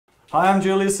Hi, I'm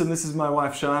Julius and this is my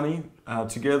wife Sharny.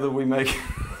 Together we make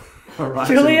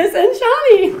Julius and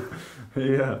Sharny.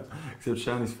 Yeah, except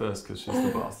Sharny's first because she's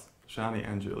the boss. Sharny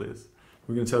and Julius.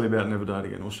 We're going to tell you about Never Died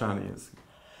Again. Well, Sharny is.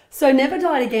 So Never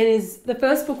Died Again is the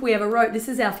first book we ever wrote. This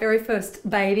is our very first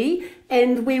baby.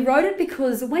 And we wrote it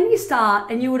because when you start,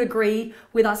 and you would agree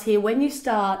with us here, when you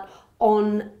start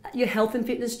on your health and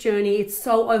fitness journey, it's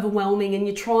so overwhelming and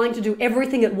you're trying to do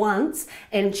everything at once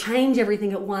and change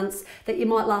everything at once that you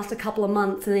might last a couple of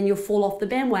months and then you'll fall off the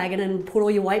bandwagon and put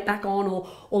all your weight back on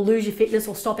or lose your fitness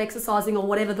or stop exercising or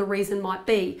whatever the reason might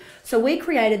be. So we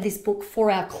created this book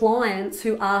for our clients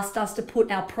who asked us to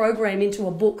put our program into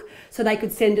a book so they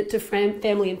could send it to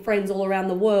family and friends all around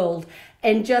the world.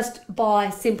 And just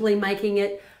by simply making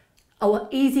it an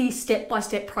easy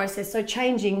step-by-step process, so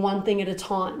changing one thing at a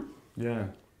time. Yeah,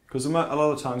 because a lot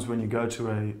of times when you go to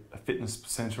a fitness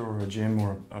center or a gym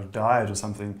or a diet or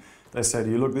something, they say to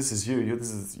you, look, this is you,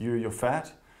 you're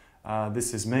fat,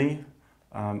 this is me,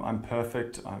 I'm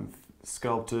perfect, I'm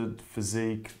sculpted,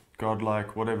 physique,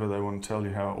 godlike, whatever they want to tell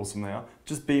you how awesome they are,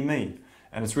 just be me.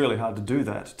 And it's really hard to do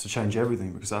that, to change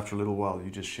everything, because after a little while you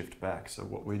just shift back. So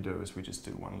what we do is we just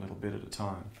do one little bit at a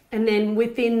time. And then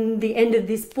within the end of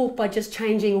this book, by just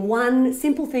changing one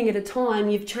simple thing at a time,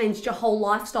 you've changed your whole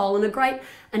lifestyle. And a great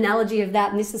analogy of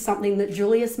that, and this is something that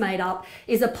Julius made up,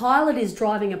 is a pilot is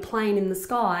driving a plane in the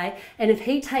sky, and if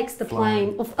he takes the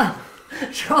flying a plane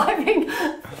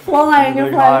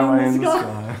in the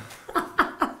sky.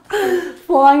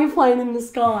 Flying a plane in the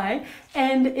sky,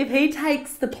 and if he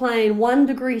takes the plane 1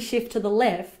 degree shift to the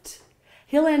left,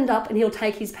 he'll end up and he'll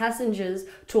take his passengers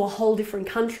to a whole different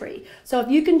country. So if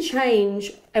you can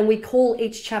change, and we call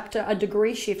each chapter a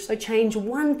degree shift, so change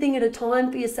one thing at a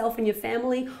time for yourself and your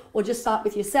family, or just start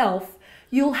with yourself,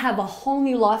 you'll have a whole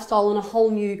new lifestyle and a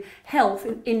whole new health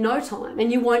in no time,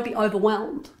 and you won't be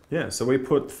overwhelmed. Yeah, so we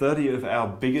put 30 of our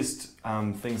biggest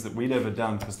things that we'd ever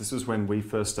done, because this was when we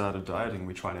first started dieting,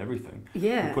 we tried everything.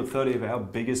 Yeah. We put 30 of our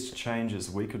biggest changes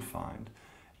we could find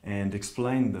and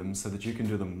explained them so that you can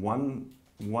do them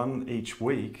one each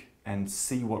week and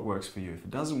see what works for you. If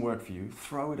it doesn't work for you,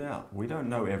 throw it out. We don't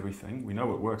know everything. We know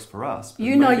what works for us. But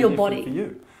you know your body. For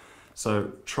you.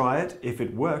 So try it. If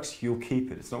it works, you'll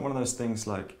keep it. It's not one of those things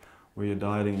like where you're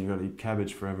dieting and you've got to eat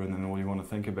cabbage forever and then all you want to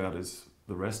think about is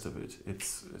the rest of it.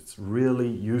 It's really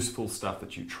useful stuff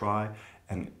that you try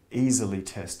and easily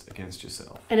test against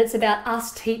yourself. And it's about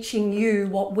us teaching you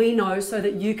what we know so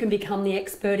that you can become the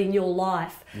expert in your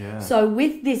life. Yeah. So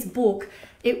with this book,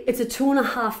 it's a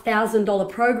 $2,500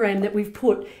 program that we've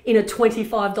put in a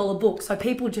 $25 book. So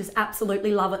people just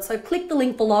absolutely love it. So click the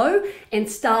link below and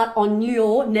start on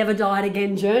your Never Died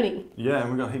Again journey. Yeah, and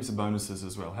we've got heaps of bonuses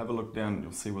as well. Have a look down and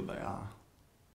you'll see what they are.